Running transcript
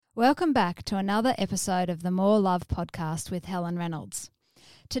Welcome back to another episode of the More Love podcast with Helen Reynolds.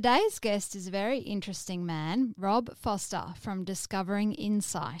 Today's guest is a very interesting man, Rob Foster from Discovering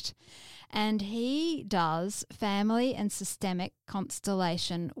Insight, and he does family and systemic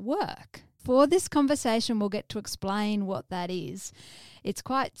constellation work. For this conversation, we'll get to explain what that is. It's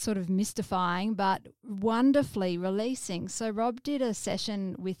quite sort of mystifying, but wonderfully releasing. So Rob did a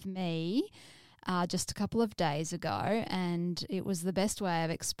session with me just a couple of days ago, and it was the best way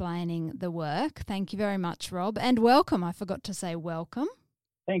of explaining the work. Thank you very much, Rob, and welcome. I forgot to say welcome.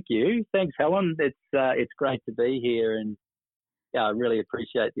 Thank you. Thanks, Helen. It's great to be here, and I really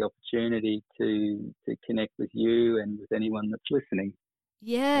appreciate the opportunity to connect with you and with anyone that's listening.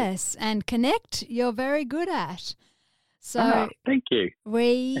 Yes, and connect you're very good at. So thank you.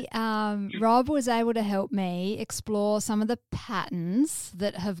 Rob was able to help me explore some of the patterns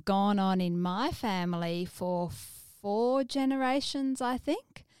that have gone on in my family for 4 generations, I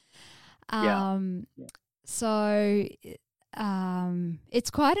think. So it's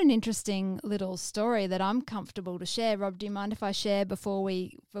quite an interesting little story that I'm comfortable to share. Rob, do you mind if I share before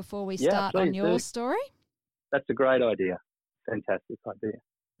we start on your story? That's a great idea. Fantastic idea.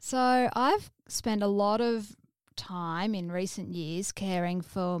 So I've spent a lot of time in recent years caring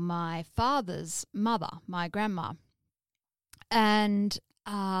for my father's mother, my grandma. And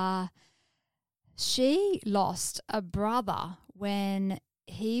she lost a brother when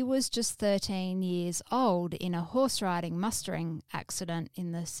he was just 13 years old in a horse riding mustering accident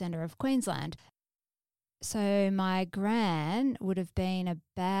in the centre of Queensland. So my gran would have been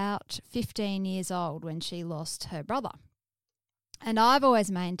about 15 years old when she lost her brother. And I've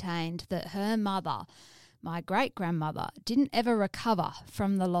always maintained that her mother, my great-grandmother, didn't ever recover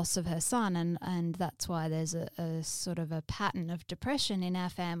from the loss of her son, and that's why there's a sort of a pattern of depression in our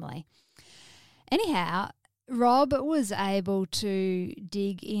family. Anyhow, Rob was able to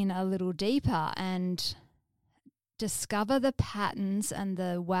dig in a little deeper and discover the patterns and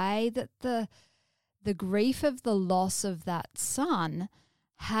the way that the grief of the loss of that son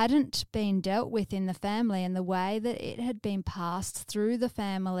hadn't been dealt with in the family, and the way that it had been passed through the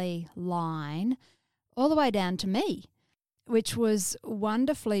family line all the way down to me, which was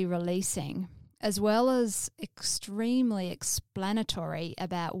wonderfully releasing, as well as extremely explanatory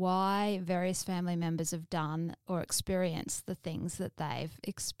about why various family members have done or experienced the things that they've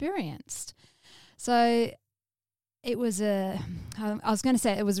experienced. So it was I was going to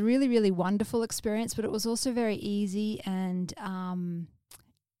say it was a really, really wonderful experience, but it was also very easy and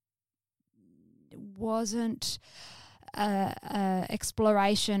wasn't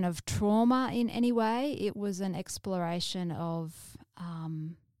exploration of trauma in any way. It was an exploration of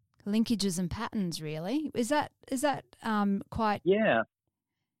linkages and patterns, really. Is that quite? Yeah.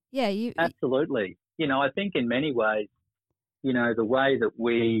 Yeah, absolutely. I think in many ways, the way that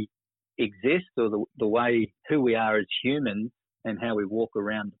we exist, or the way who we are as humans and how we walk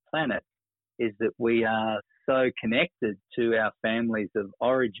around the planet, is that we are so connected to our families of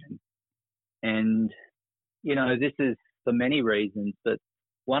origin. And, this is for many reasons, but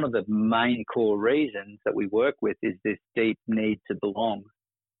one of the main core reasons that we work with is this deep need to belong.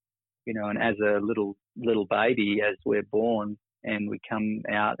 And as a little baby, as we're born and we come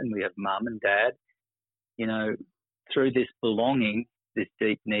out and we have mum and dad, through this belonging, this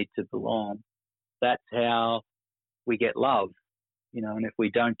deep need to belong, that's how we get love, and if we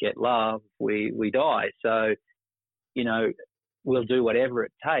don't get love, we die. So, we'll do whatever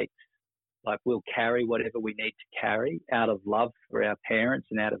it takes. Like, we'll carry whatever we need to carry out of love for our parents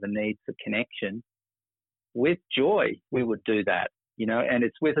and out of a need for connection. With joy, we would do that, and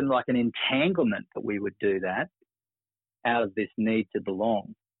it's within like an entanglement that we would do that out of this need to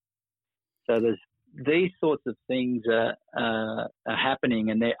belong. So there's these sorts of things are happening,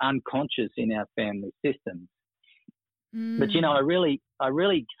 and they're unconscious in our family systems. But, I really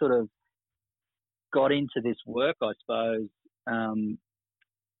sort of got into this work, I suppose,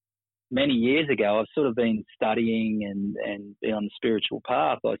 many years ago. I've sort of been studying and been on the spiritual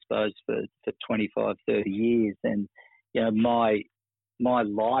path, I suppose, for 25, 30 years. And, my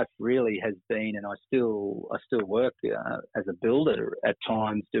life really has been, and I still work as a builder at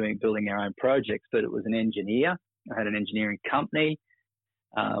times, building our own projects, but it was an engineer. I had an engineering company.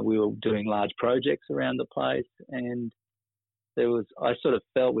 We were doing large projects around the place, and I sort of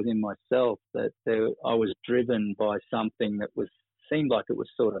felt within myself that I was driven by something that seemed like it was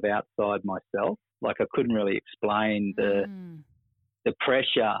sort of outside myself. Like, I couldn't really explain the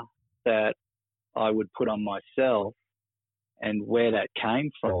pressure that I would put on myself and where that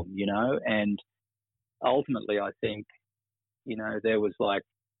came from, and ultimately I think, there was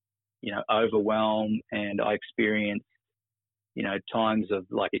overwhelm, and I experienced times of,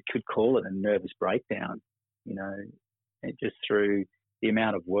 like, it could call it a nervous breakdown, and just through the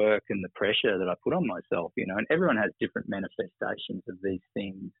amount of work and the pressure that I put on myself, and everyone has different manifestations of these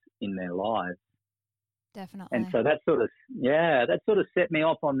things in their lives. Definitely. And so that sort of set me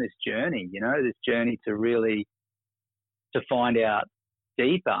off on this journey, this journey to find out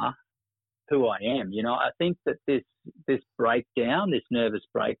deeper who I am. I think that this breakdown, this nervous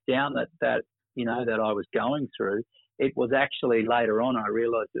breakdown that I was going through, it was actually later on I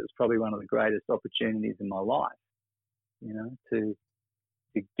realised it was probably one of the greatest opportunities in my life, to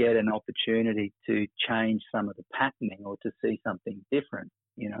get an opportunity to change some of the patterning or to see something different,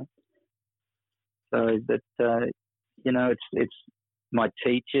 So that, it's my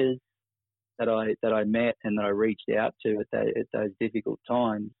teachers that I met and that I reached out to at those difficult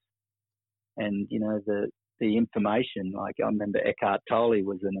times. And, the information, like I remember Eckhart Tolle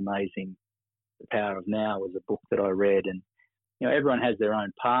was an amazing, The Power of Now was a book that I read, and, everyone has their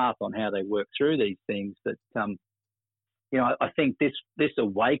own path on how they work through these things. But, I think this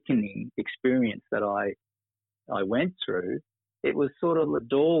awakening experience that I went through, it was sort of the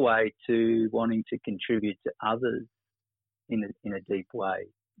doorway to wanting to contribute to others in a deep way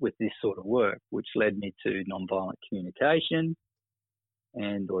with this sort of work, which led me to nonviolent communication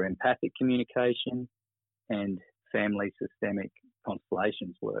or empathic communication and family systemic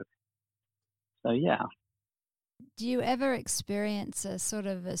constellations work. So, yeah. Do you ever experience a sort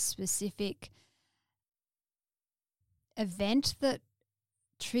of a specific event that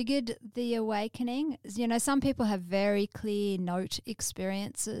triggered the awakening? Some people have very clear note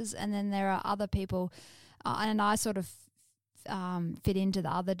experiences, and then there are other people, and I sort of fit into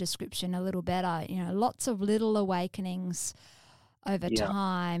the other description a little better, lots of little awakenings over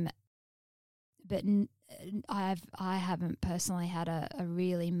time, but I haven't personally had a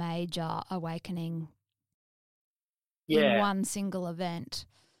really major awakening in one single event.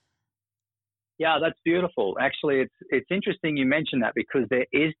 Yeah, that's beautiful. Actually, it's interesting you mentioned that, because there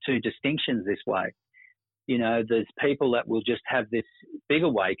is two distinctions this way. There's people that will just have this big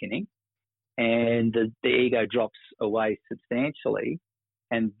awakening and the ego drops away substantially.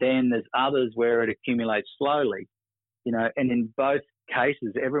 And then there's others where it accumulates slowly, and in both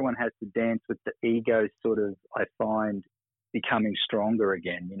cases, everyone has to dance with the ego sort of, I find, becoming stronger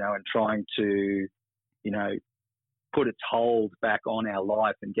again, and trying to, put its hold back on our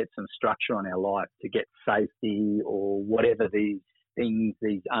life and get some structure on our life to get safety or whatever these things,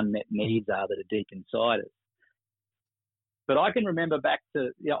 these unmet needs are that are deep inside us. But I can remember back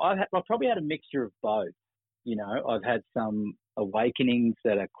to, I've probably had a mixture of both. I've had some awakenings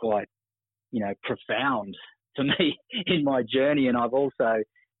that are quite, profound to me in my journey. And I've also,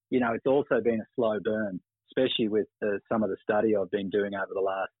 it's also been a slow burn, especially with some of the study I've been doing over the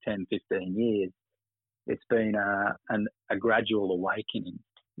last 10, 15 years. It's been a gradual awakening,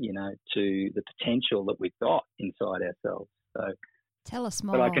 to the potential that we've got inside ourselves. So tell us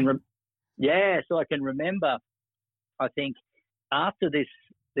more. But I can remember, I think, after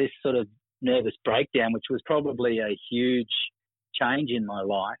this sort of nervous breakdown, which was probably a huge change in my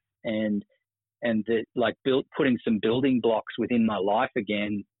life, and putting some building blocks within my life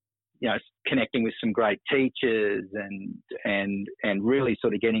again, connecting with some great teachers and really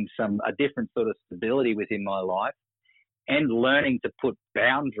sort of getting a different sort of stability within my life, and learning to put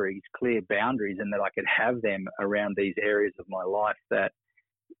clear boundaries, and that I could have them around these areas of my life that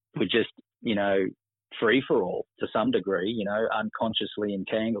were just, free for all to some degree, unconsciously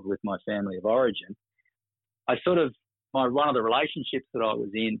entangled with my family of origin. One of the relationships that I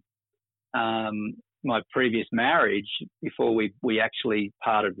was in, my previous marriage, before we actually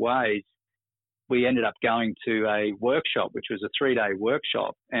parted ways, we ended up going to a workshop, which was a 3-day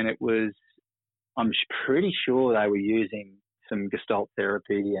workshop. And I'm pretty sure they were using some Gestalt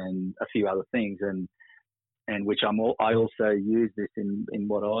therapy and a few other things, and which I also use this in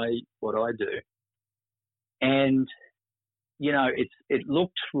what I do. And, it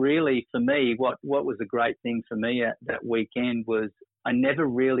looked really, for me, what was a great thing for me at that weekend was I never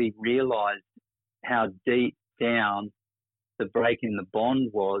really realized how deep down the break in the bond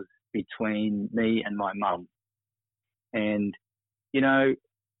was between me and my mum. And,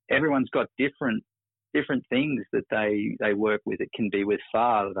 everyone's got different things that they work with. It can be with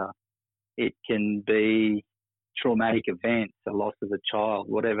father. It can be traumatic events, a loss of a child,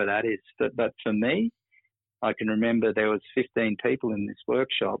 whatever that is. But for me, I can remember there was 15 people in this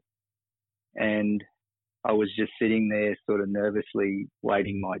workshop, and I was just sitting there sort of nervously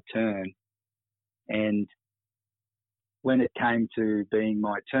waiting my turn. And when it came to being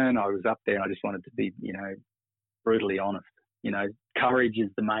my turn, I was up there and I just wanted to be, brutally honest. Courage is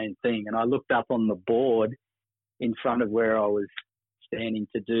the main thing. And I looked up on the board in front of where I was standing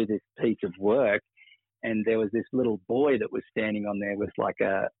to do this piece of work, and there was this little boy that was standing on there with like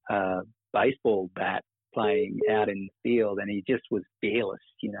a baseball bat playing out in the field, and he just was fearless,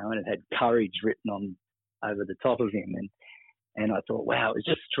 and it had courage written on over the top of him. And I thought, wow, it was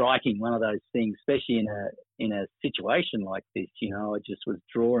just striking, one of those things, especially in a situation like this. I just was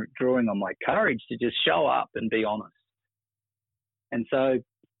drawing on my courage to just show up and be honest. And so,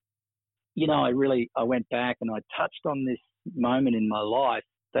 I went back and I touched on this moment in my life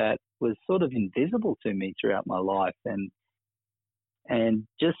that was sort of invisible to me throughout my life, and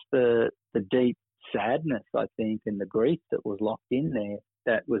just the deep sadness, I think, and the grief that was locked in there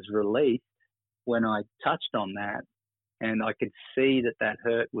that was released when I touched on that. And I could see that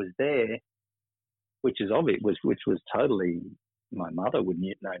hurt was there, which is obvious, which was totally, my mother would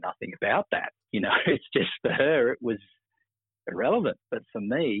know nothing about that. It's just for her, it was irrelevant. But for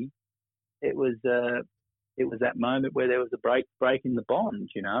me, it was that moment where there was a break in the bond,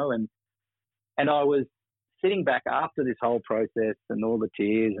 and I was sitting back after this whole process and all the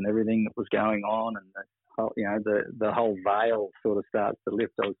tears and everything that was going on, and the whole veil sort of starts to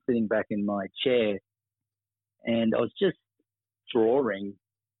lift. I was sitting back in my chair, and I was just drawing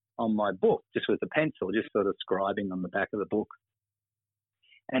on my book, just with a pencil, just sort of scribing on the back of the book.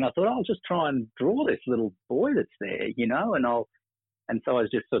 And I thought, I'll just try and draw this little boy that's there, and so I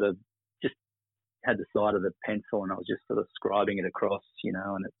was just sort of had the side of the pencil, and I was just sort of scribing it across,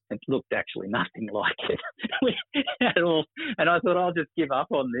 and it looked actually nothing like it at all. And I thought, I'll just give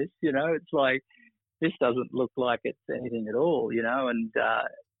up on this, it's like, this doesn't look like it's anything at all,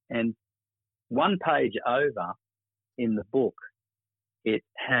 and one page over in the book, it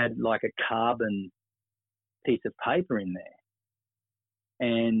had like a carbon piece of paper in there.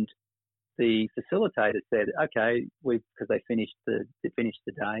 And the facilitator said, okay, because they finished the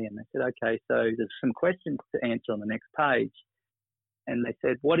day, and they said, okay, so there's some questions to answer on the next page. And they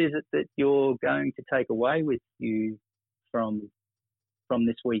said, what is it that you're going to take away with you from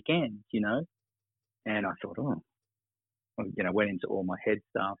this weekend, And I thought, went into all my head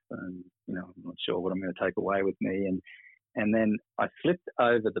stuff, and, I'm not sure what I'm going to take away with me. And then I flipped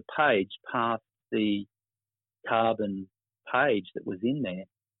over the page past the carbon page that was in there,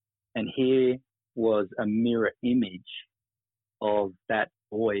 and here was a mirror image of that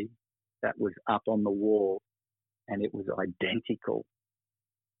boy that was up on the wall, and it was identical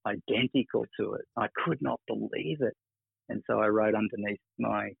to it. I could not believe it. And so I wrote underneath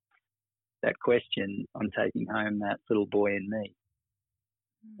that question, I'm taking home that little boy in me.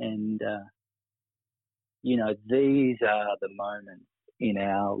 And, these are the moments in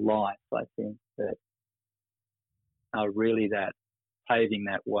our life, I think, that are really that paving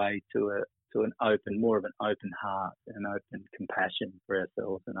that way to more of an open heart and open compassion for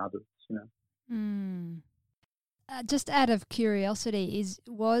ourselves and others, Just out of curiosity,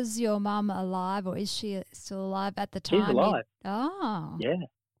 was your mum alive, or is she still alive at the time? She's alive. Oh.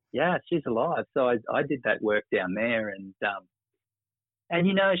 Yeah, she's alive. So I did that work down there, and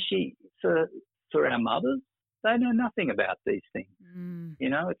she, for our mothers, they know nothing about these things.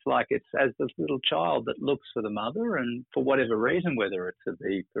 It's like it's as this little child that looks for the mother, and for whatever reason, whether it's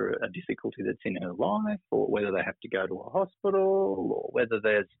for a difficulty that's in her life, or whether they have to go to a hospital, or whether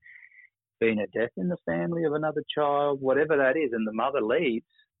there's been a death in the family of another child, whatever that is, and the mother leaves,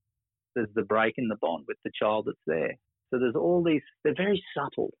 there's the break in the bond with the child that's there. So there's all these, they're very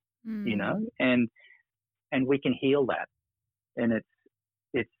subtle, and we can heal that. And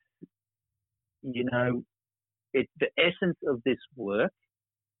the essence of this work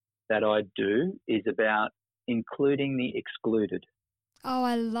that I do is about including the excluded. Oh,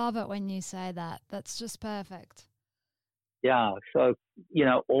 I love it when you say that. That's just perfect. Yeah. So,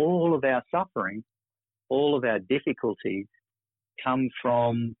 all of our suffering, all of our difficulties come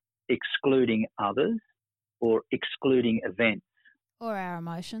from excluding others or excluding events. Or our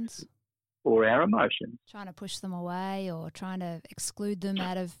emotions. Trying to push them away, or trying to exclude them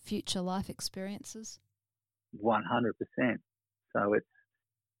out of future life experiences. 100%. So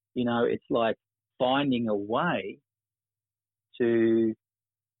it's like finding a way to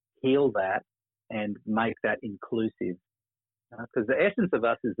heal that and make that inclusive. Because the essence of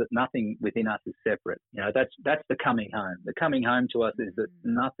us is that nothing within us is separate. That's the coming home. The coming home to us is that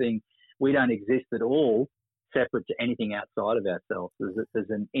we don't exist at all separate to anything outside of ourselves. There's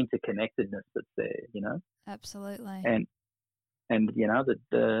an interconnectedness that's there, Absolutely. And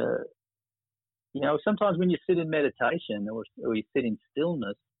sometimes when you sit in meditation or you sit in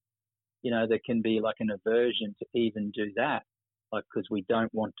stillness, there can be like an aversion to even do that, like, because we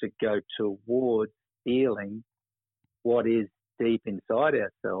don't want to go towards feeling what is deep inside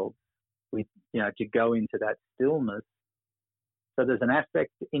ourselves to go into that stillness. So there's an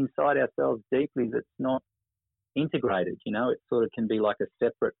aspect inside ourselves deeply that's not integrated, it sort of can be like a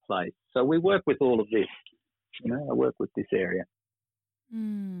separate place. So we work with all of this, I work with this area.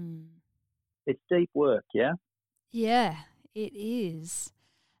 It's deep work, yeah? Yeah, it is.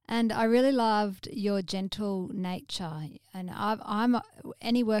 And I really loved your gentle nature. And I'm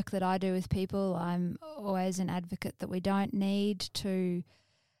any work that I do with people, I'm always an advocate that we don't need to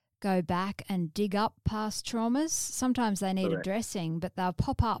go back and dig up past traumas. Sometimes they need addressing, but they'll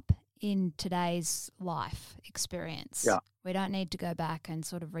pop up in today's life experience. Yeah. We don't need to go back and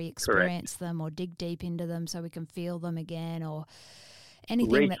sort of re-experience them or dig deep into them so we can feel them again or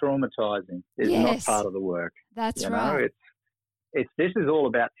anything. Re-traumatizing is not part of the work. That's right. This is all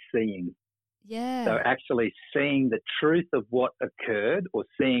about seeing. Yeah. So actually seeing the truth of what occurred or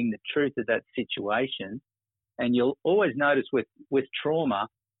seeing the truth of that situation. And you'll always notice with trauma,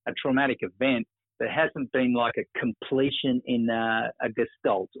 a traumatic event, there hasn't been like a completion in a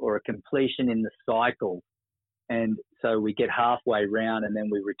gestalt or a completion in the cycle. And so we get halfway round and then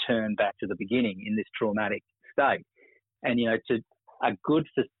we return back to the beginning in this traumatic state. And, a good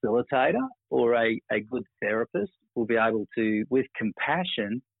facilitator or a good therapist will be able to, with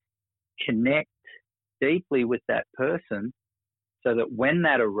compassion, connect deeply with that person so that when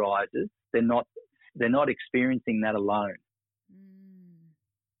that arises, they're not experiencing that alone.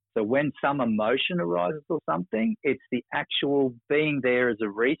 So when some emotion arises or something, it's the actual being there as a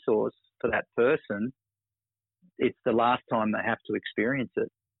resource for that person. It's the last time they have to experience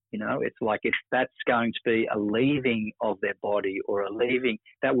it. It's like if that's going to be a leaving of their body or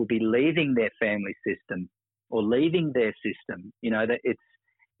that will be leaving their family system or leaving their system, that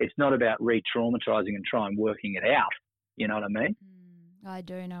it's not about re-traumatizing and trying working it out. You know what I mean? I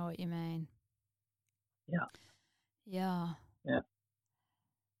do know what you mean. Yeah. Yeah. Yeah.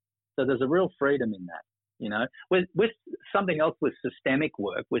 So there's a real freedom in that, With something else with systemic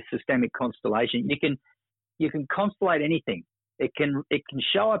work, with systemic constellation, you can constellate anything. It can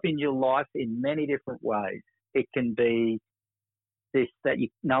show up in your life in many different ways. It can be this that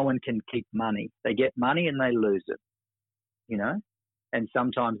no one can keep money. They get money and they lose it, And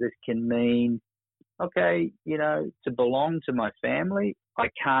sometimes this can mean, okay, to belong to my family, I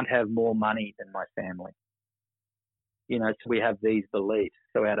can't have more money than my family. So we have these beliefs.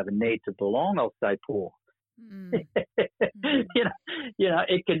 So out of a need to belong, I'll stay poor. It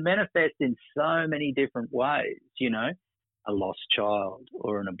can manifest in so many different ways, a lost child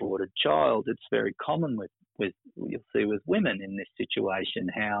or an aborted child. It's very common with you'll see with women in this situation,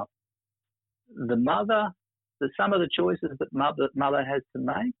 how some of the choices that mother has to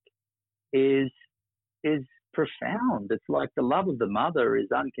make is profound. It's like the love of the mother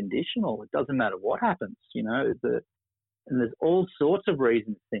is unconditional. It doesn't matter what happens, and there's all sorts of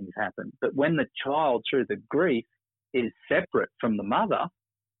reasons things happen. But when the child, through the grief, is separate from the mother,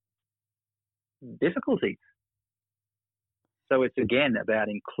 difficulties. So it's again about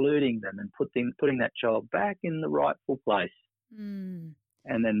including them and putting that child back in the rightful place. And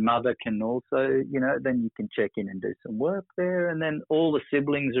then mother can also, then you can check in and do some work there. And then all the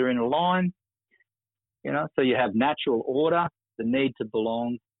siblings are in a line, so you have natural order, the need to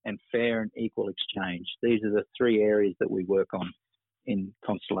belong, and fair and equal exchange. These are the three areas that we work on in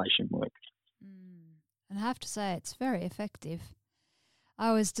constellation work. And I have to say, it's very effective.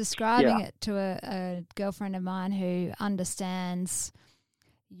 I was describing it to a girlfriend of mine who understands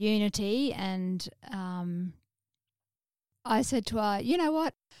unity, and I said to her, you know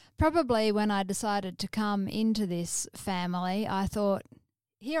what, probably when I decided to come into this family, I thought,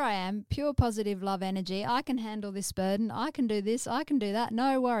 here I am, pure positive love energy. I can handle this burden. I can do this. I can do that.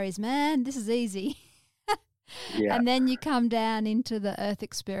 No worries, man. This is easy. And then you come down into the earth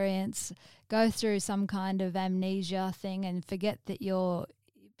experience, go through some kind of amnesia thing and forget that you're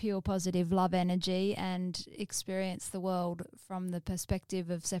pure positive love energy and experience the world from the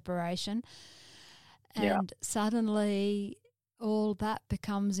perspective of separation. And suddenly all that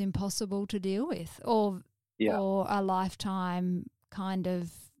becomes impossible to deal with, or a lifetime kind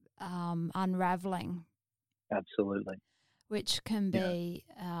of unraveling. Absolutely. Which can be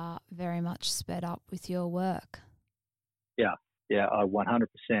very much sped up with your work. Yeah, I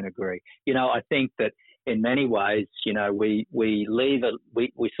 100% agree. I think that in many ways, we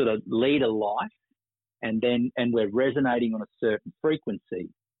sort of lead a life, and we're resonating on a certain frequency,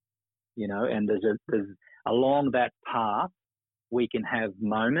 and there's along that path we can have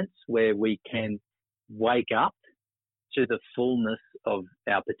moments where we can wake up to the fullness of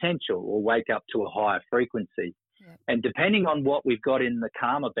our potential or wake up to a higher frequency. Yep. And depending on what we've got in the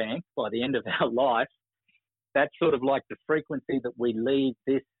karma bank by the end of our life, that's sort of like the frequency that we leave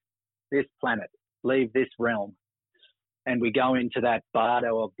this this planet, leave this realm, and we go into that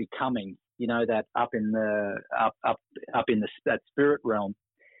bardo of becoming, that up in that spirit realm.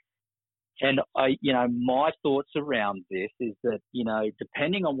 And my thoughts around this is that,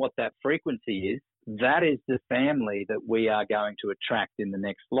 depending on what that frequency is, that is the family that we are going to attract in the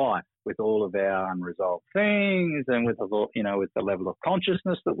next life, with all of our unresolved things and with with the level of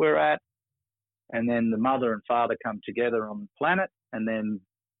consciousness that we're at. And then the mother and father come together on the planet, and then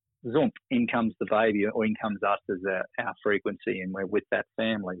zoom, in comes the baby, or in comes us as our frequency, and we're with that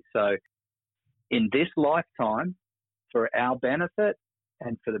family. So in this lifetime, for our benefit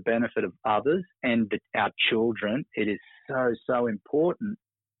and for the benefit of others and our children, it is so, so important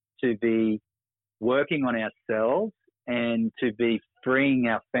to be working on ourselves and to be freeing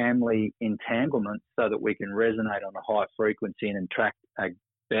our family entanglements so that we can resonate on a high frequency and attract a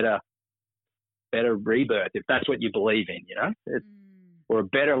better rebirth, if that's what you believe in, or a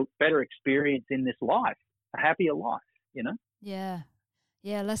better experience in this life, a happier life, Yeah,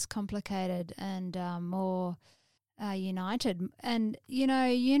 less complicated and more united. And,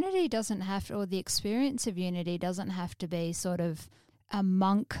 unity doesn't have to, or the experience of unity doesn't have to be sort of a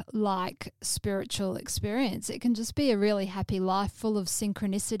monk-like spiritual experience. It can just be a really happy life full of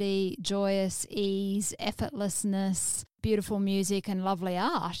synchronicity, joyous ease, effortlessness, beautiful music and lovely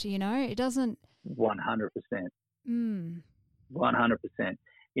art, It doesn't... 100%. 100%. 100%.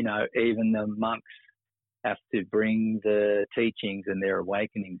 Even the monks have to bring the teachings and their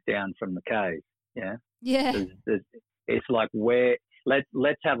awakenings down from the cave. Yeah. Yeah. It's like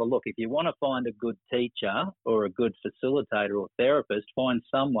let's have a look. If you want to find a good teacher or a good facilitator or therapist, find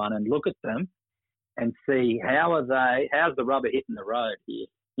someone and look at them and see how's the rubber hitting the road here?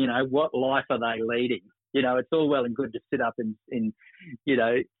 What life are they leading? It's all well and good to sit up in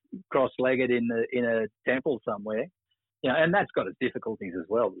cross-legged in a temple somewhere. And that's got its difficulties as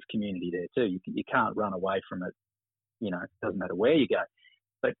well. There's community there too. You can't run away from it. It doesn't matter where you go.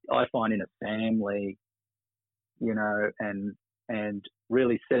 But I find in a family, and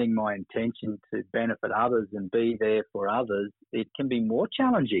really setting my intention to benefit others and be there for others, it can be more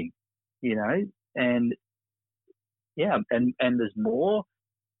challenging, and there's more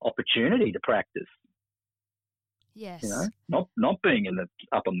opportunity to practice. Yes. Not being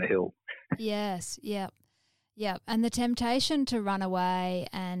up on the hill. Yes. Yep. Yep. And the temptation to run away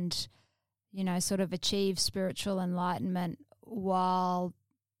and, sort of achieve spiritual enlightenment while,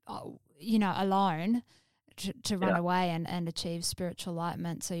 alone, to run away and achieve spiritual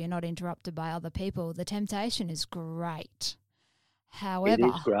enlightenment so you're not interrupted by other people. The temptation is great. However, it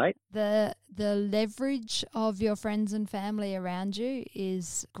is great. The leverage of your friends and family around you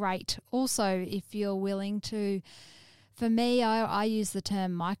is great. Also, if you're willing to, for me, I use the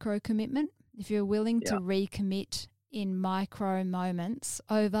term micro commitment. If you're willing to recommit in micro moments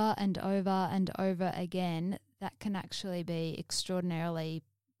over and over and over again, that can actually be extraordinarily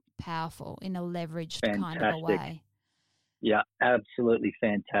powerful in a leveraged kind of a way. Yeah, absolutely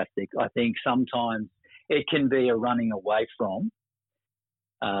fantastic. I think sometimes it can be a running away from,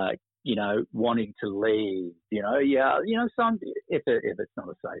 wanting to leave, some, if it's not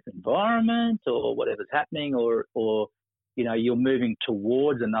a safe environment or whatever's happening, or you're moving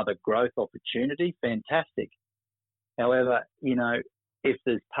towards another growth opportunity, fantastic. However, if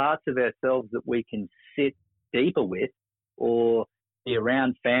there's parts of ourselves that we can sit deeper with or be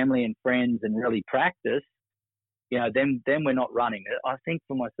around family and friends and really practice, then we're not running. I think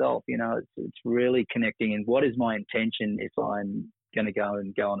for myself, it's really connecting in what is my intention if I'm going to go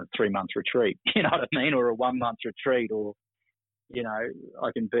on a 3-month retreat, you know what I mean, or a 1-month retreat, or,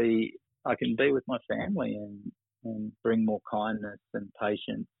 I can be with my family and bring more kindness and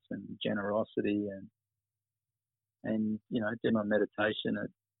patience and generosity and do my meditation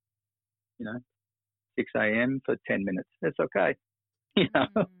at, 6 a.m. for 10 minutes. That's okay.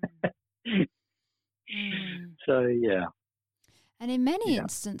 So, yeah. And in many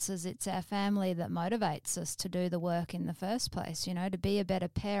instances, it's our family that motivates us to do the work in the first place, to be a better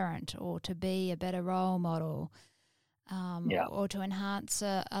parent or to be a better role model, or to enhance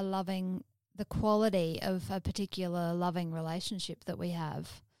the quality of a particular loving relationship that we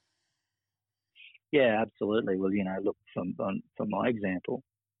have. Yeah, absolutely. Well, look, from my example,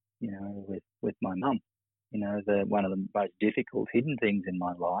 with my mum, one of the most difficult hidden things in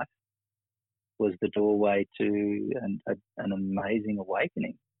my life was the doorway to an amazing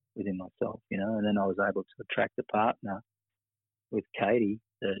awakening within myself, and then I was able to attract a partner with Katie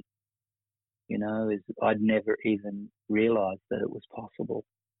that, I'd never even realized that it was possible.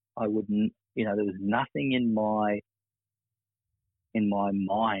 I wouldn't, there was nothing in my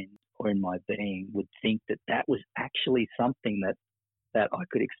mind or in my being would think that was actually something that that I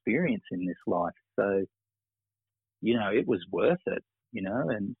could experience in this life. So, it was worth it,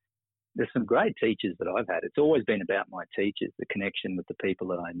 and there's some great teachers that I've had. It's always been about my teachers, the connection with the people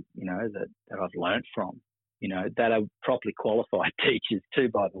that that I've learnt from, that are properly qualified teachers too,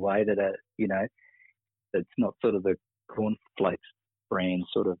 by the way, that are, that's not sort of the cornflakes brand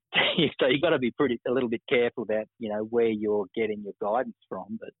sort of. So you've got to be a little bit careful about, where you're getting your guidance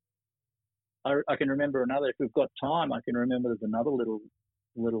from. But I can remember if we've got time, I can remember there's another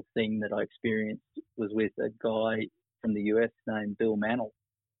little thing that I experienced was with a guy from the US named Bill Mannell,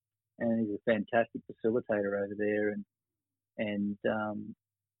 and he's a fantastic facilitator over there, and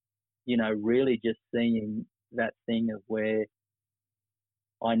really just seeing that thing of where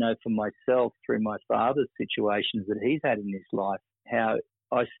I know for myself through my father's situations that he's had in his life, how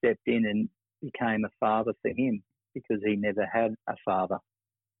I stepped in and became a father for him because he never had a father.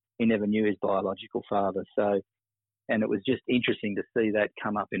 He never knew his biological father. So, and it was just interesting to see that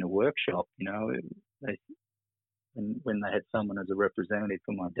come up in a workshop, when they had someone as a representative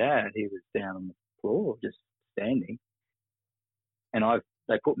for my dad, he was down on the floor just standing, and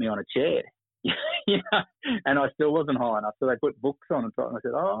they put me on a chair, and I still wasn't high enough, so they put books on and I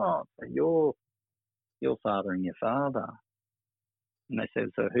said, "Oh, so you're fathering your father," and they said,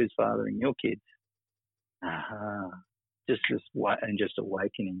 "So who's fathering your kids?" Just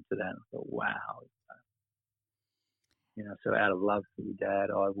awakening to that. I thought, wow, so out of love for your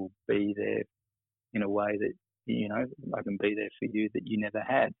dad, I will be there in a way that, I can be there for you that you never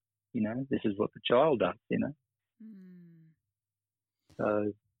had. This is what the child does,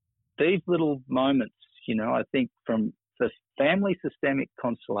 So these little moments, I think from the family systemic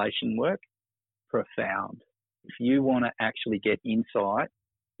constellation work, profound. If you want to actually get insight,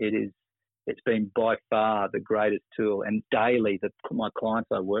 it's been by far the greatest tool. And daily, my clients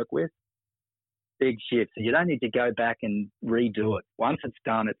I work with, big shift. So you don't need to go back and redo it. Once it's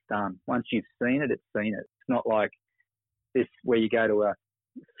done, it's done. Once you've seen it, it's seen it. It's not like this where you go to a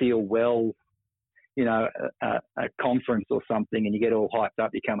feel well, a conference or something and you get all hyped up,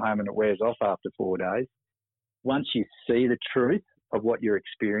 you come home and it wears off after 4 days. Once you see the truth of what your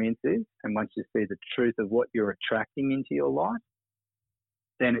experience is, and once you see the truth of what you're attracting into your life,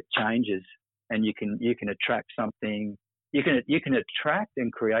 then it changes, and you can attract something. You can attract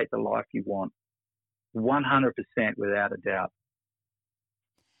and create the life you want, 100% without a doubt.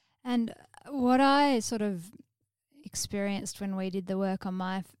 And what I sort of experienced when we did the work on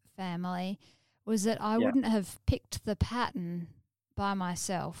my family was that I wouldn't have picked the pattern by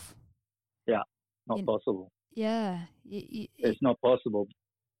myself. Yeah, not possible. Yeah. It's not possible.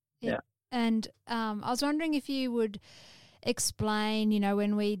 Yeah. And I was wondering if you would explain,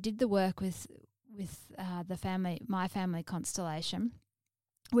 when we did the work with my family constellation,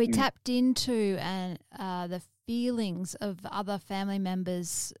 we tapped into the feelings of other family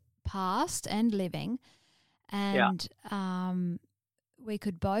members, past and living, and we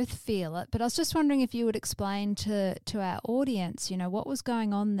could both feel it. But I was just wondering if you would explain to our audience, what was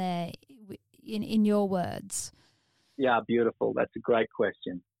going on there in your words. Yeah, beautiful. That's a great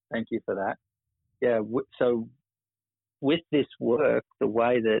question. Thank you for that. Yeah, so with this work, the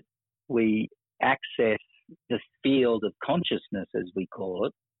way that we access the field of consciousness, as we call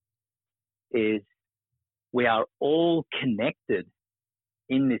it, is we are all connected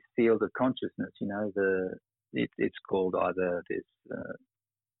in this field of consciousness. It's called either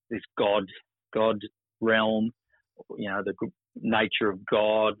this God realm, the nature of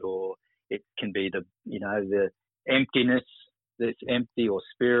God, or it can be the emptiness, this empty or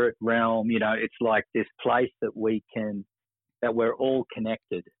spirit realm. It's like this place that that we're all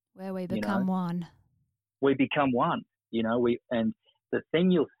connected, where we become one. We become one. And the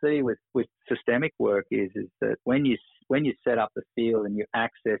thing you'll see with systemic work is that when you set up the field and you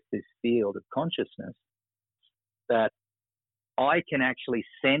access this field of consciousness, that I can actually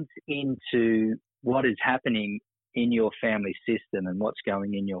sense into what is happening in your family system and what's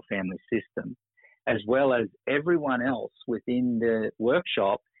going in your family system, as well as everyone else within the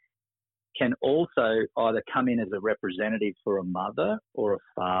workshop can also either come in as a representative for a mother or a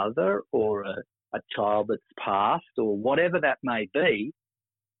father or a child that's passed or whatever that may be.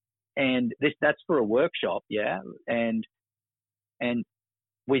 And that's for a workshop, yeah. And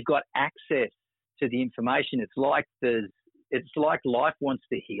we've got access to the information. It's like life wants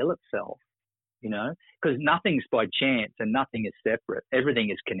to heal itself, because nothing's by chance and nothing is separate. Everything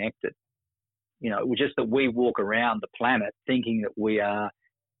is connected. Just that we walk around the planet thinking that we are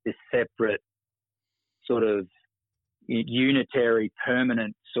this separate sort of unitary,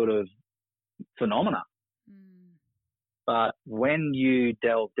 permanent sort of phenomena. But when you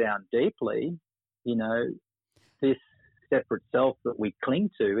delve down deeply, this separate self that we cling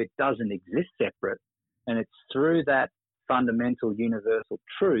to. It doesn't exist separate. And it's through that fundamental universal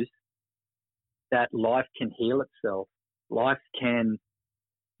truth that life can heal itself. Life can,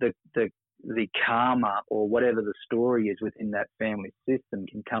 the karma or whatever the story is within that family system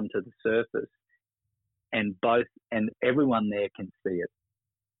can come to the surface, and everyone there can see it.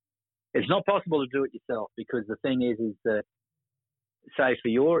 It's not possible to do it yourself, because the thing is that, say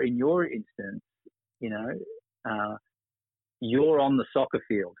in your instance, you know, you're on the soccer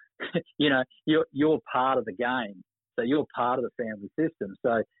field. You know, you're part of the game, so you're part of the family system.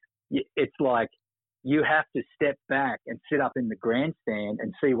 So it's like you have to step back and sit up in the grandstand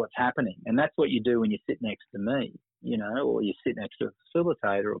and see what's happening, and that's what you do when you sit next to me, you know, or you sit next to a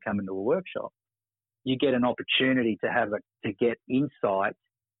facilitator or come into a workshop. You get an opportunity to get insight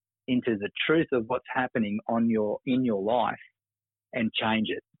into the truth of what's happening in your life and change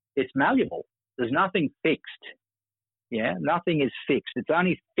it. It's malleable. There's nothing fixed. Yeah, nothing is fixed. It's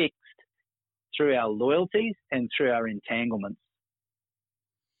only fixed through our loyalties and through our entanglements.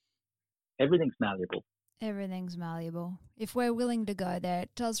 Everything's malleable. Everything's malleable. If we're willing to go there,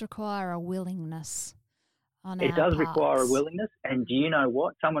 it does require a willingness on our It does parts. require a willingness. And do you know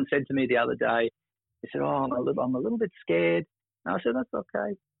what? Someone said to me the other day, they said, "Oh, I'm a little bit scared." And I said, "That's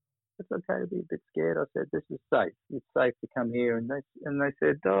okay. It's okay to be a bit scared." I said, "This is safe. It's safe to come here." And they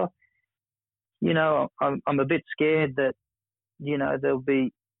said, "Oh, you know, I'm a bit scared that, you know, there'll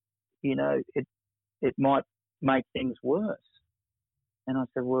be, you know, it might make things worse." And I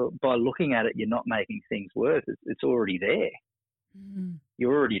said, "Well, by looking at it, you're not making things worse. It's already there. Mm-hmm.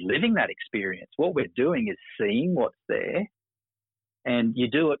 You're already living that experience. What we're doing is seeing what's there, and you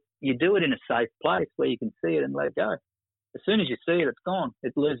do it in a safe place where you can see it and let it go. As soon as you see it, it's gone.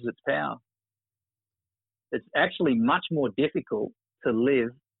 It loses its power. It's actually much more difficult to live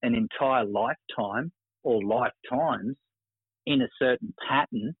an entire lifetime or lifetimes in a certain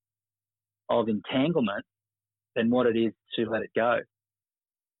pattern of entanglement than what it is to let it go."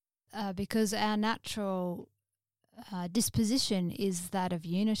 Because our natural disposition is that of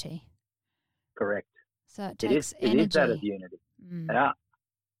unity. Correct. So it takes energy. It is that of unity. Mm.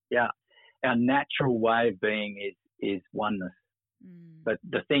 Yeah. Our natural way of being is oneness. Mm. But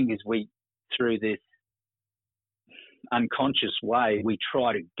the thing is, through this unconscious way, we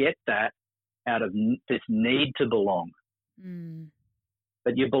try to get that out of this need to belong. Mm.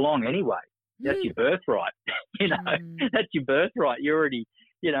 But you belong anyway. That's your birthright. You know, that's your birthright. You're already,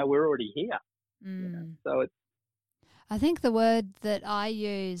 you know, we're already here. Mm. You know? So it's. I think the word that I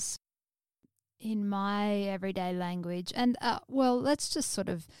use in my everyday language, and let's just sort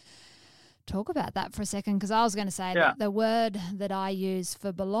of talk about that for a second, because I was going to say that the word that I use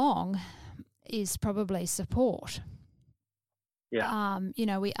for belong is probably support. Yeah. You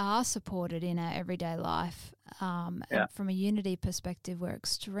know, we are supported in our everyday life. And from a unity perspective, we're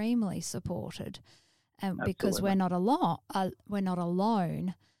extremely supported, and because we're not alone.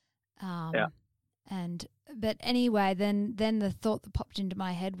 But anyway, then the thought that popped into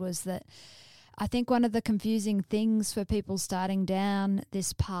my head was that I think one of the confusing things for people starting down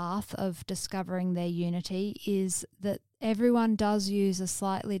this path of discovering their unity is that everyone does use a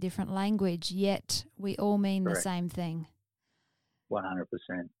slightly different language, yet we all mean the same thing.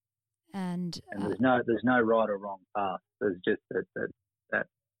 100%. And there's no right or wrong path. There's just that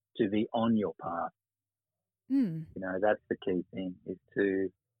to be on your path. You know, that's the key thing, is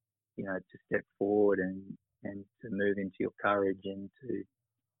to, you know, to step forward and to move into your courage and to,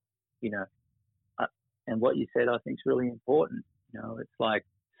 you know, and what you said I think is really important. You know, it's like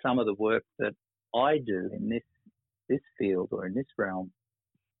some of the work that I do in this field or in this realm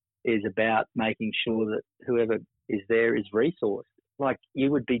is about making sure that whoever is there is resourced. Like, you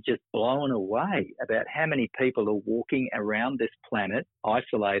would be just blown away about how many people are walking around this planet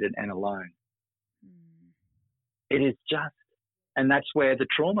isolated and alone. It is just, and that's where the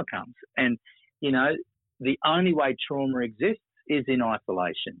trauma comes. And, you know, the only way trauma exists is in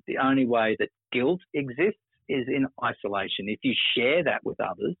isolation. The only way that guilt exists is in isolation. If you share that with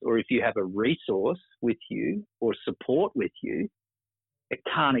others, or if you have a resource with you or support with you, it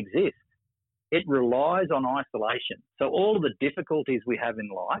can't exist. It relies on isolation. So all of the difficulties we have in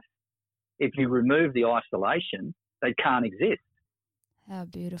life, if you remove the isolation, they can't exist. How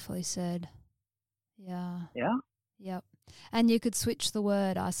beautifully said. Yeah. Yeah? Yep. And you could switch the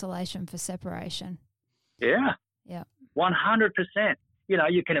word isolation for separation. Yeah. Yeah. 100%. You know,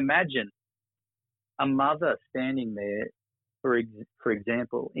 you can imagine a mother standing there, for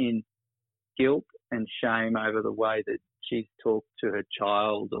example, in guilt and shame over the way that she's talked to her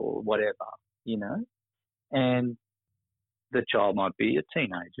child or whatever, you know, and the child might be a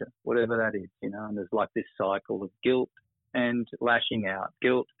teenager, whatever that is, you know, and there's like this cycle of guilt and lashing out,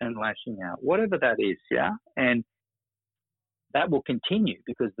 guilt and lashing out, whatever that is, yeah? And that will continue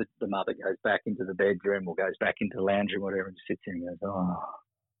because the mother goes back into the bedroom or goes back into the lounge room, whatever, and sits in and goes, oh,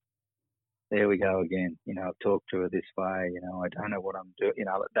 there we go again. You know, I've talked to her this way. You know, I don't know what I'm doing. You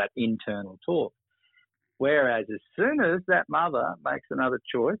know, that internal talk. Whereas as soon as that mother makes another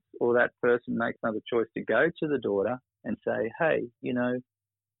choice or that person makes another choice to go to the daughter and say, hey, you know,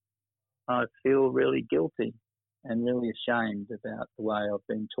 I feel really guilty and really ashamed about the way I've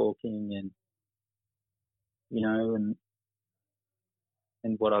been talking and, you know, and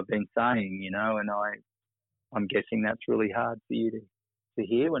what I've been saying, you know, and I'm guessing that's really hard for you to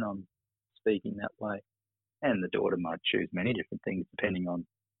hear when I'm speaking that way. And the daughter might choose many different things depending on,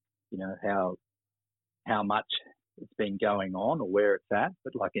 you know, how much it's been going on or where it's at.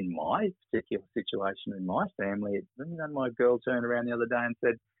 But like in my particular situation in my family, you know, my girl turned around the other day and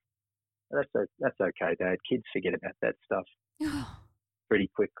said, that's okay, Dad. Kids forget about that stuff pretty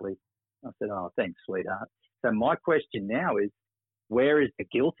quickly. I said, oh, thanks, sweetheart. So my question now is, where is the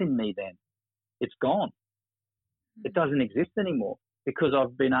guilt in me then? It's gone. It doesn't exist anymore because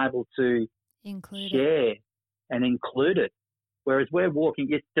I've been able to share and include it. Whereas we're walking,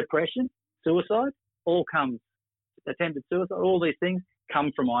 it's depression, suicide, all comes, attempted suicide, all these things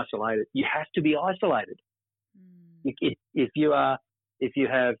come from isolated. You have to be isolated. If you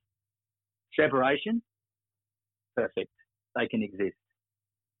have separation, perfect. They can exist.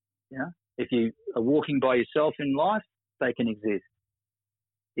 Yeah. If you are walking by yourself in life, they can exist.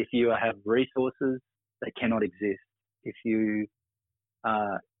 If you have resources, they cannot exist. If you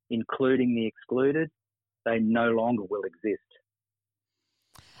are including the excluded, they no longer will exist.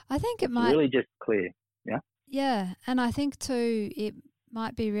 I think it it's might really just clear. Yeah. Yeah, and I think too it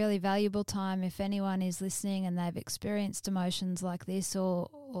might be really valuable time if anyone is listening and they've experienced emotions like this or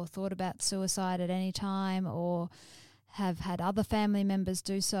thought about suicide at any time or have had other family members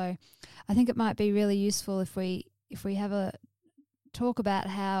do so. I think it might be really useful if we have a talk about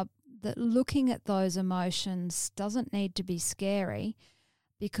how that looking at those emotions doesn't need to be scary,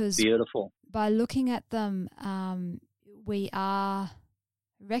 because Beautiful. by looking at them, we are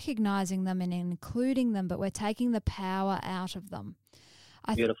recognizing them and including them, but we're taking the power out of them.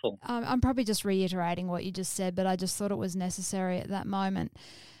 Beautiful. I'm probably just reiterating what you just said, but I just thought it was necessary at that moment.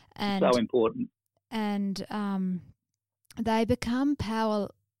 And so important. And they become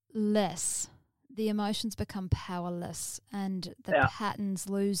powerless. The emotions become powerless, and the patterns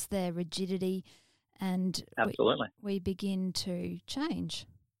lose their rigidity, and absolutely we begin to change.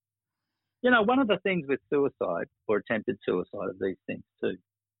 You know, one of the things with suicide or attempted suicide of these things too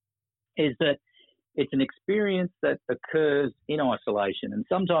is that it's an experience that occurs in isolation, and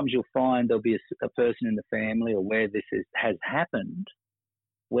sometimes you'll find there'll be a person in the family or where this has happened,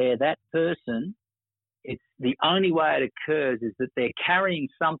 where that person, it's the only way it occurs is that they're carrying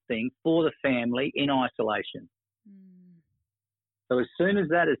something for the family in isolation. So as soon as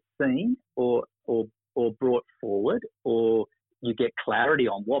that is seen or brought forward, or you get clarity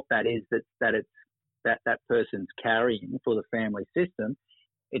on what that is that person's carrying for the family system,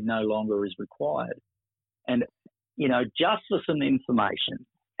 it no longer is required. And, you know, just for some information,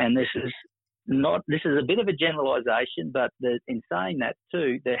 and this is a bit of a generalisation, but in saying that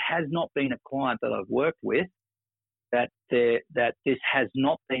too, there has not been a client that I've worked with that this has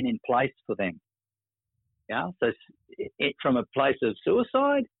not been in place for them. Yeah, so from a place of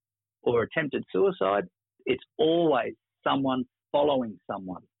suicide or attempted suicide, it's always someone following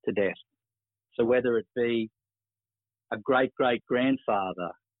someone to death. So whether it be a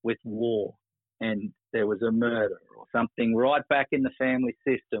great-great-grandfather with war and there was a murder or something right back in the family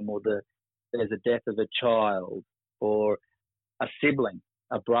system, or there's a death of a child, or a sibling,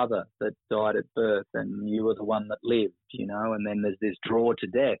 a brother that died at birth and you were the one that lived, you know, and then there's this draw to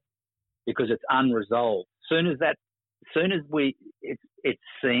death because it's unresolved. Soon as it's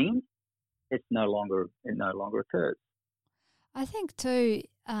seen, it no longer occurs. I think too,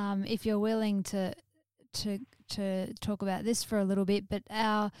 if you're willing to talk about this for a little bit, but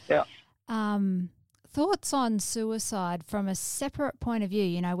our thoughts on suicide from a separate point of view,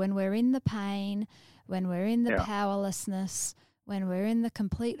 you know, when we're in the pain, when we're in the powerlessness, when we're in the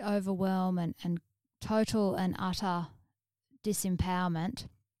complete overwhelm and total and utter disempowerment,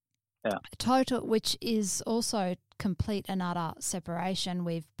 which is also complete and utter separation.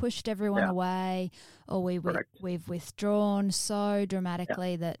 We've pushed everyone away, or we've withdrawn so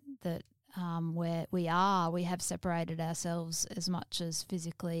dramatically that we have separated ourselves as much as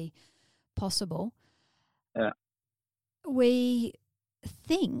physically possible. Yeah. We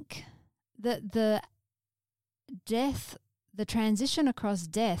think that the death the transition across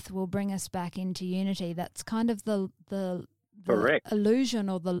death will bring us back into unity. That's kind of the Correct. illusion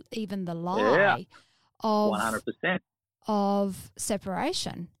or even the lie of 100%. of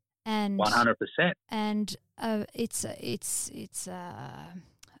separation. And 100%. And it's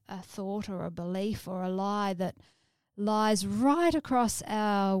a thought or a belief or a lie that lies right across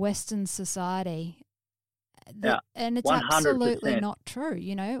our Western society. And it's 100%. absolutely not true.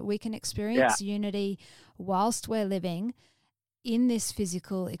 You know, we can experience unity whilst we're living in this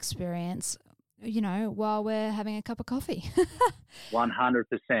physical experience, you know, while we're having a cup of coffee.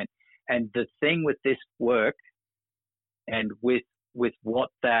 100%. And the thing with this work and with what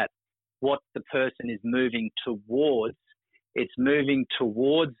the person is moving towards, it's moving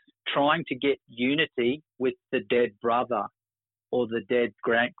towards trying to get unity with the dead brother or the dead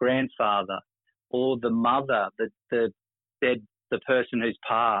grandfather or the mother, the person who's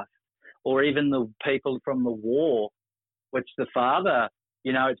passed, or even the people from the war, which the father,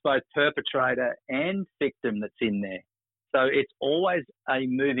 you know, it's both perpetrator and victim that's in there. So it's always a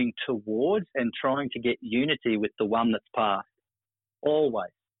moving towards and trying to get unity with the one that's passed,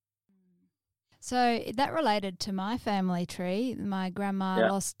 always. So that related to my family tree. My grandma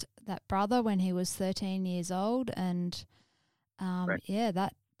lost that brother when he was 13 years old, and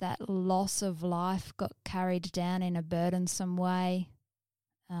that loss of life got carried down in a burdensome way.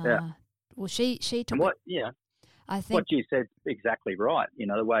 Well, she took it. I think what you said exactly right. You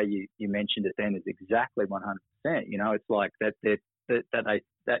know, the way you mentioned it then is exactly 100%. You know, it's like that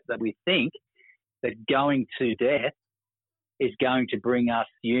we think that going to death is going to bring us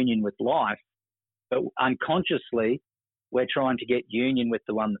union with life, but unconsciously we're trying to get union with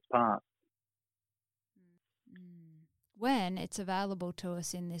the one that's passed. When it's available to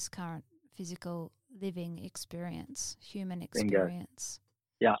us in this current physical living experience, human experience.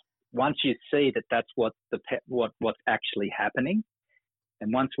 Bingo. Yeah. Once you see that that's what's actually happening,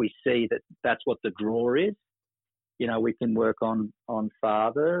 and once we see that that's what the draw is, you know, we can work on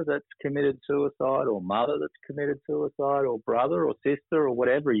father that's committed suicide, or mother that's committed suicide, or brother or sister or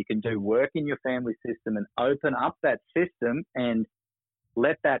whatever. You can do work in your family system and open up that system and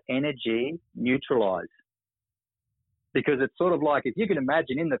let that energy neutralize. Because it's sort of like, if you can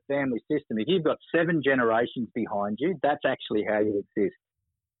imagine in the family system, if you've got 7 generations behind you, that's actually how you exist.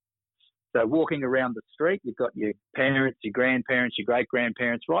 So walking around the street, you've got your parents, your grandparents, your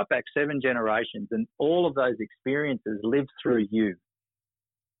great-grandparents, right back 7 generations, and all of those experiences live through you.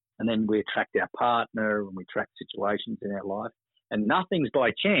 And then we attract our partner and we attract situations in our life. And nothing's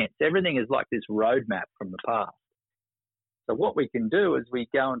by chance. Everything is like this roadmap from the past. So what we can do is we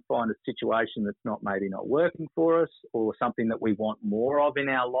go and find a situation that's maybe not working for us, or something that we want more of in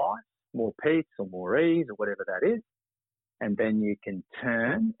our life, more peace or more ease or whatever that is. And then you can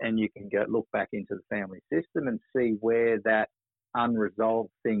turn and you can go look back into the family system and see where that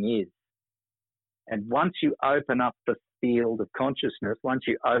unresolved thing is. And once you open up the field of consciousness, once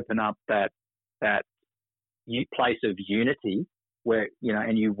you open up that place of unity where, you know,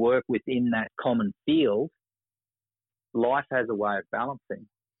 and you work within that common field, life has a way of balancing.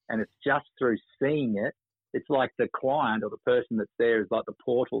 And it's just through seeing it. It's like the client or the person that's there is like the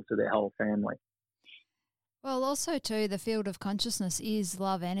portal to their whole family. Well, also too, the field of consciousness is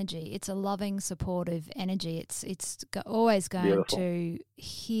love energy. It's a loving, supportive energy. It's always going Beautiful. to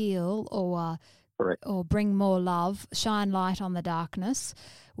heal Correct. or bring more love, shine light on the darkness,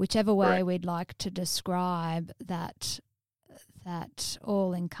 whichever way Correct. we'd like to describe that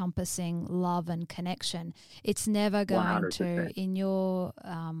all-encompassing love and connection. It's never going 100%. to, in your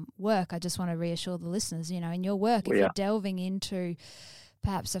work, I just want to reassure the listeners, you know, in your work, if you're delving into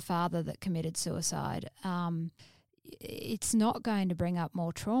perhaps a father that committed suicide, it's not going to bring up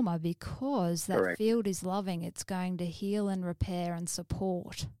more trauma, because that Correct. field is loving. It's going to heal and repair and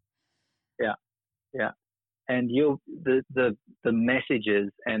support. Yeah. And the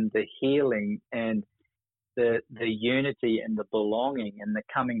messages and the healing and the unity and the belonging and the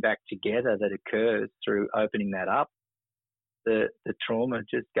coming back together that occurs through opening that up, the trauma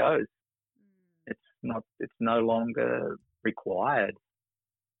just goes. It's no longer required.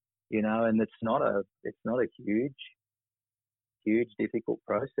 You know, and it's not a huge difficult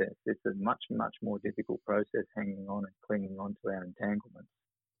process. It's a much more difficult process hanging on and clinging on to our entanglements.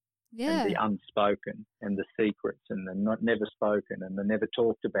 Yeah. And the unspoken and the secrets and the never spoken and the never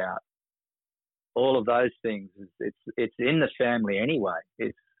talked about. All of those things, it's in the family anyway.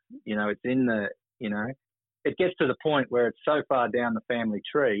 It's in the, you know, it gets to the point where it's so far down the family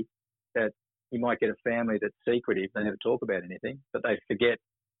tree that you might get a family that's secretive. They never talk about anything, but they forget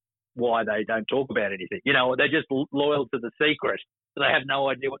why they don't talk about anything. You know, they're just loyal to the secret. So they have no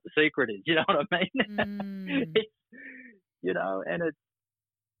idea what the secret is. You know what I mean? and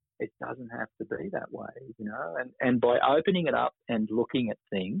it doesn't have to be that way, and by opening it up and looking at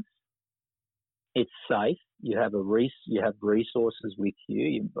things, it's safe. You have you have resources with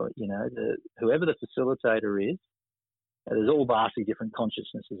you. Whoever the facilitator is, there's all vastly different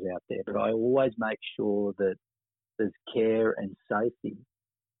consciousnesses out there, but I always make sure that there's care and safety,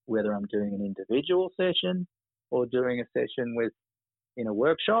 whether I'm doing an individual session or doing a session in a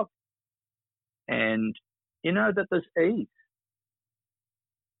workshop, and that there's ease.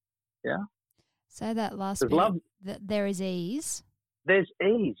 Yeah. So that last bit, that there is ease. There's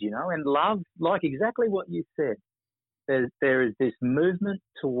ease, and love, like exactly what you said. There is this movement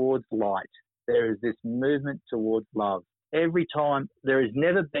towards light. There is this movement towards love. Every time, there has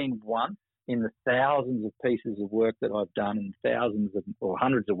never been once in the thousands of pieces of work that I've done and thousands or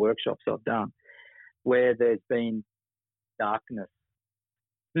hundreds of workshops I've done where there's been darkness.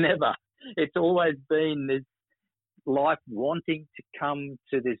 Never. It's always been this life wanting to come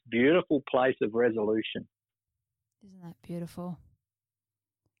to this beautiful place of resolution. Isn't that beautiful?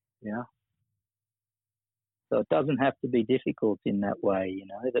 Yeah. So it doesn't have to be difficult in that way,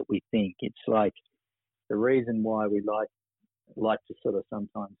 that we think. It's like the reason why we like to sort of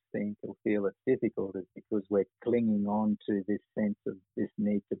sometimes think or feel it's difficult is because we're clinging on to this sense of this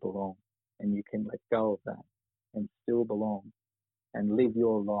need to belong. And you can let go of that and still belong and live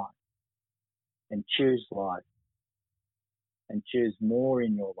your life and choose life and choose more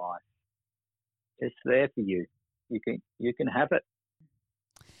in your life. It's there for you. You can have it.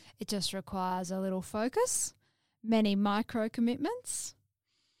 It just requires a little focus, many micro commitments,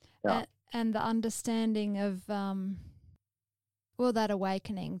 and the understanding of, that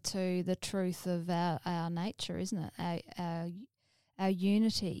awakening to the truth of our nature, isn't it? Our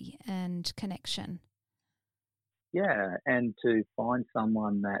unity and connection. Yeah, and to find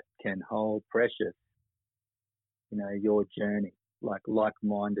someone that can hold precious, your journey, like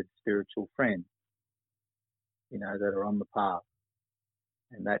like-minded spiritual friends, that are on the path.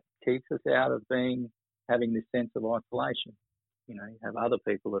 And that keeps us out of having this sense of isolation. You have other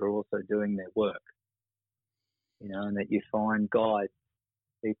people that are also doing their work, and that you find guides,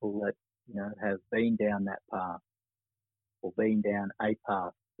 people that, have been down that path or been down a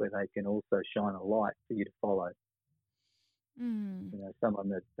path where they can also shine a light for you to follow. Mm.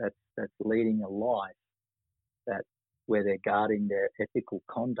 Someone that's leading a life where they're guarding their ethical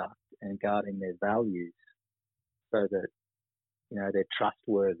conduct and guarding their values so that, they're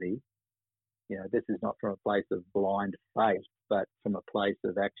trustworthy. This is not from a place of blind faith, but from a place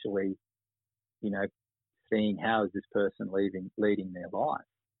of actually, seeing how is this person leading their life.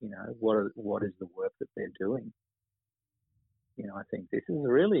 What is the work that they're doing. I think this is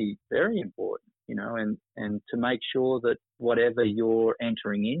really very important, and to make sure that whatever you're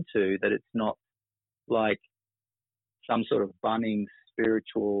entering into, that it's not like some sort of Bunnings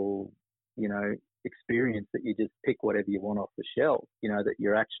spiritual, experience that you just pick whatever you want off the shelf, that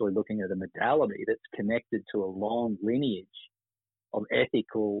you're actually looking at a modality that's connected to a long lineage of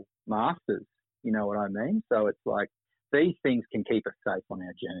ethical masters. You know what I mean? So it's like these things can keep us safe on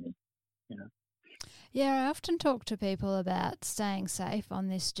our journey, Yeah, I often talk to people about staying safe on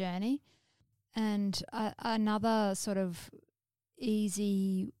this journey. And another sort of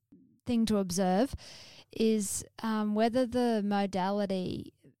easy thing to observe is whether the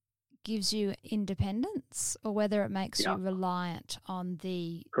modality gives you independence or whether it makes you reliant on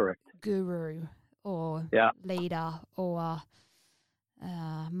the guru or leader or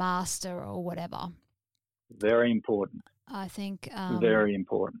master or whatever. Very important. I think very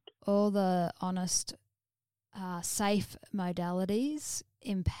important. All the honest, safe modalities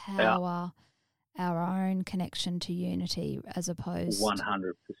empower our own connection to unity as opposed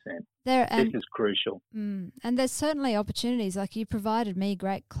 100%. This is crucial. And there's certainly opportunities. Like you provided me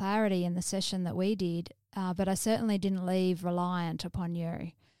great clarity in the session that we did, but I certainly didn't leave reliant upon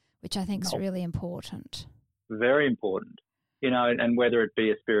you, which I think is really important. Very important. And whether it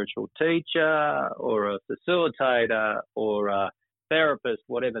be a spiritual teacher or a facilitator or a therapist,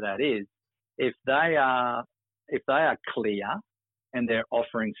 whatever that is, if they are clear and they're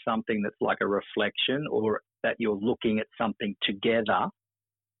offering something that's like a reflection or that you're looking at something together,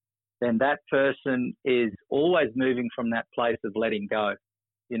 then that person is always moving from that place of letting go.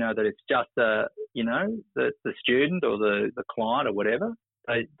 That it's just the student or the client or whatever.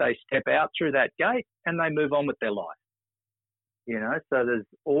 They step out through that gate and they move on with their life. So there's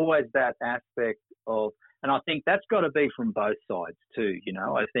always that aspect of, and I think that's got to be from both sides too.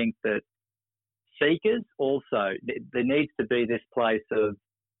 I think that seekers also, there needs to be this place of,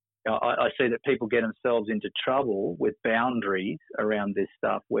 I see that people get themselves into trouble with boundaries around this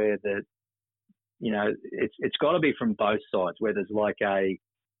stuff where it's got to be from both sides, where there's like an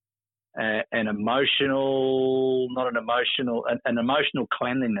emotional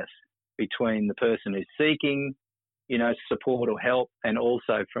cleanliness between the person who's seeking, support or help, and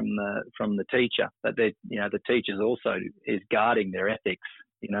also from the teacher, that the teacher's also is guarding their ethics,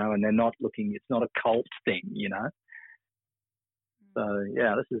 and they're not looking. It's not a cult thing, So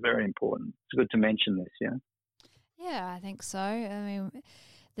yeah, this is very important. It's good to mention this. Yeah. Yeah, I think so. I mean,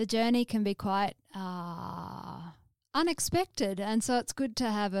 the journey can be quite unexpected, and so it's good to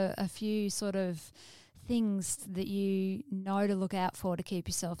have a few sort of things that you know to look out for to keep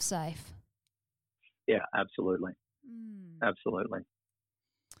yourself safe. Yeah, absolutely. Absolutely.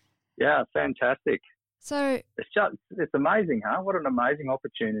 Yeah, fantastic. So it's amazing, huh? What an amazing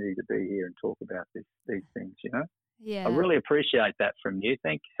opportunity to be here and talk about these things, Yeah. I really appreciate that from you.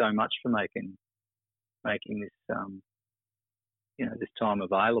 Thank you so much for making this this time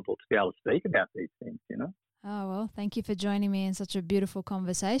available to be able to speak about these things, Oh, well, thank you for joining me in such a beautiful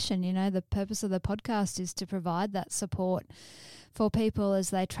conversation. The purpose of the podcast is to provide that support for people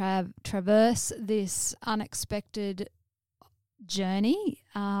as they traverse this unexpected journey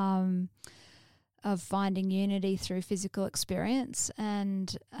of finding unity through physical experience.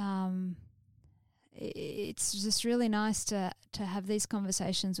 And it's just really nice to have these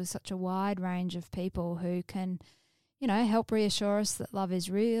conversations with such a wide range of people who can help reassure us that love is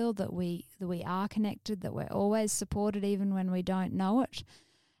real, that we are connected, that we're always supported even when we don't know it,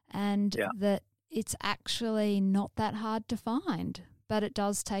 and that it's actually not that hard to find, but it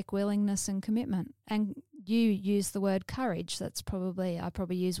does take willingness and commitment. And you use the word courage. I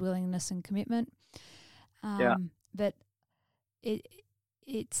probably use willingness and commitment. But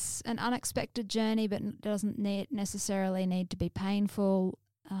it's an unexpected journey, but doesn't necessarily need to be painful.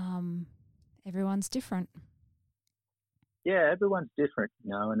 Everyone's different. Yeah, everyone's different,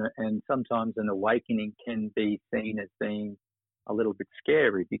 and sometimes an awakening can be seen as being a little bit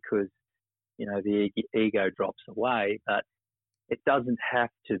scary because, the ego drops away, but it doesn't have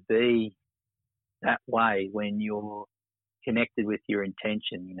to be that way when you're connected with your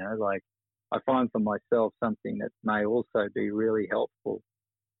intention, like I find for myself something that may also be really helpful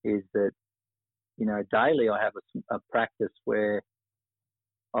is that, daily I have a practice where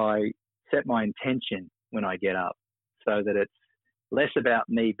I set my intention when I get up, so that it's less about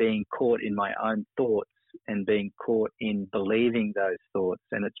me being caught in my own thoughts and being caught in believing those thoughts.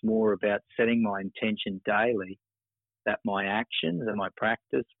 And it's more about setting my intention daily that my actions and my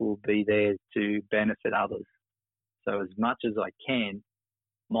practice will be there to benefit others. So as much as I can,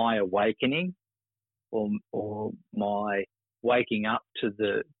 my awakening or my waking up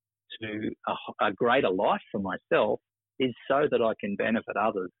to a greater life for myself is so that I can benefit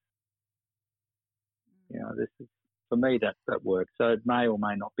others. This is, for me, that works. So it may or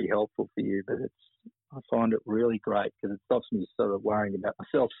may not be helpful for you, but I find it really great because it stops me sort of worrying about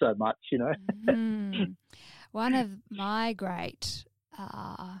myself so much, One of my great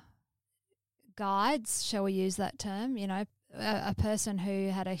guides, shall we use that term, a person who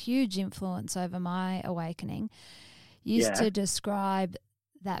had a huge influence over my awakening, used to describe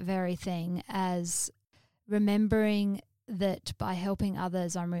that very thing as remembering that by helping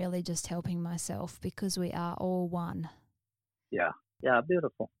others, I'm really just helping myself because we are all one. Yeah,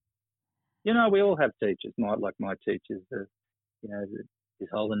 beautiful. We all have teachers. My teachers, His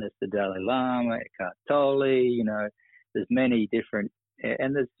Holiness the Dalai Lama, Eckhart Tolle. There's many different,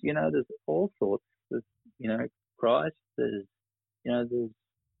 and there's all sorts. There's Christ. There's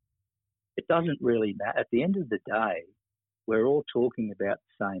it doesn't really matter. At the end of the day, we're all talking about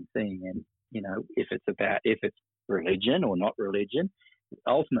the same thing. And if it's religion or not religion,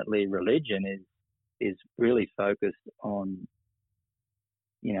 ultimately religion is really focused on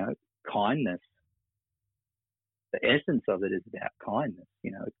kindness. The essence of it is about kindness.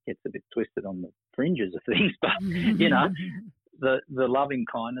 It gets a bit twisted on the fringes of things, but the loving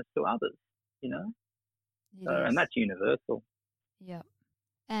kindness to others. And that's universal. Yeah,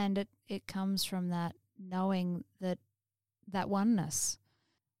 and it comes from that knowing that oneness,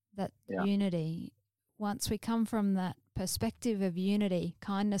 that unity. Once we come from that perspective of unity,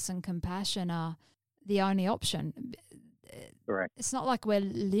 kindness and compassion are the only option. Correct. It's not like we're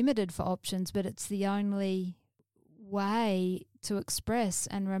limited for options, but it's the only way to express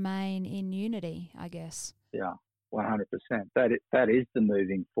and remain in unity, I guess. Yeah, 100%. That is the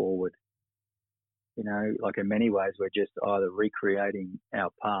moving forward. Like in many ways, we're just either recreating our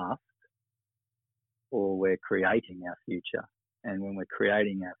past or we're creating our future. And when we're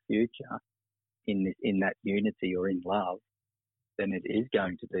creating our future in that unity or in love, then it is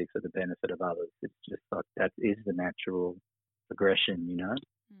going to be for the benefit of others. It's just like that is the natural progression,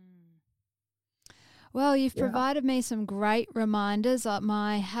 Mm. Well, you've provided me some great reminders.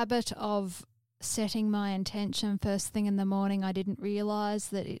 My habit of setting my intention first thing in the morning, I didn't realise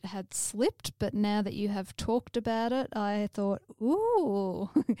that it had slipped, but now that you have talked about it, I thought, ooh,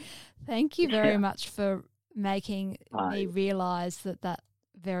 thank you very much for making me realise that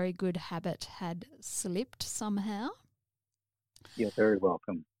very good habit had slipped somehow. You're very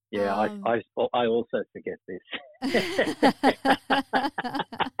welcome. Yeah, I also forget this.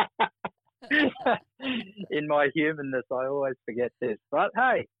 In my humanness, I always forget this. But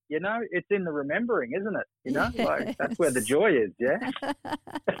hey, it's in the remembering, isn't it? Yes. Like that's where the joy is, yeah?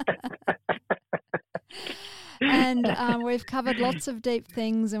 And we've covered lots of deep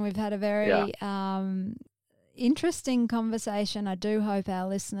things, and we've had a very interesting conversation. I do hope our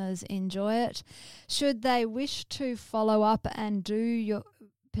listeners enjoy it. Should they wish to follow up and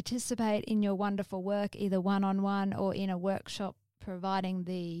participate in your wonderful work, either one-on-one or in a workshop, providing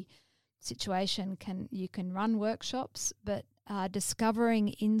the situation you can run workshops, but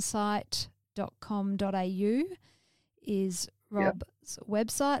discoveringinsight.com.au is Rob's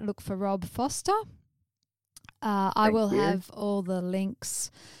website. Look for Rob Foster. I will have all the links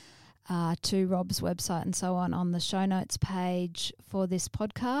to Rob's website and so on the show notes page for this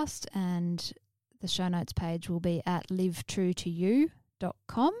podcast, and the show notes page will be at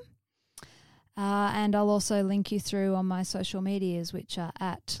livetruetoyou.com. And I'll also link you through on my social medias, which are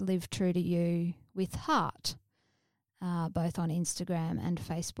at Live True to You with Heart, both on Instagram and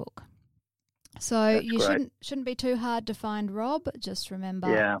Facebook. So That's you great. shouldn't be too hard to find Rob. Just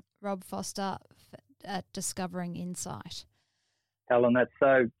remember Rob Foster at Discovering Insight. Helen, that's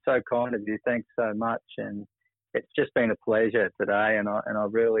so kind of you. Thanks so much, and it's just been a pleasure today. And I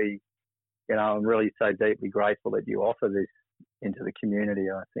really, I'm really so deeply grateful that you offer this into the community.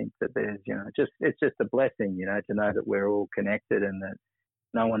 I think that there's, it's just a blessing, to know that we're all connected and that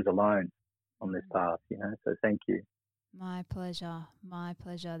no one's alone on this path. So thank you. My pleasure. My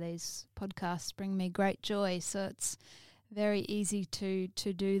pleasure. These podcasts bring me great joy, so it's very easy to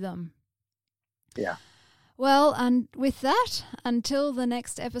do them. Yeah. Well, and with that, until the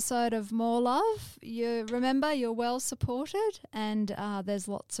next episode of More Love, remember you're well supported, and there's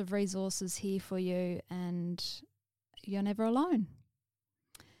lots of resources here for you, and you're never alone.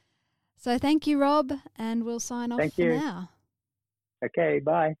 So thank you, Rob, and we'll sign off for now. Okay,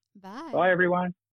 bye. Bye. Bye, everyone.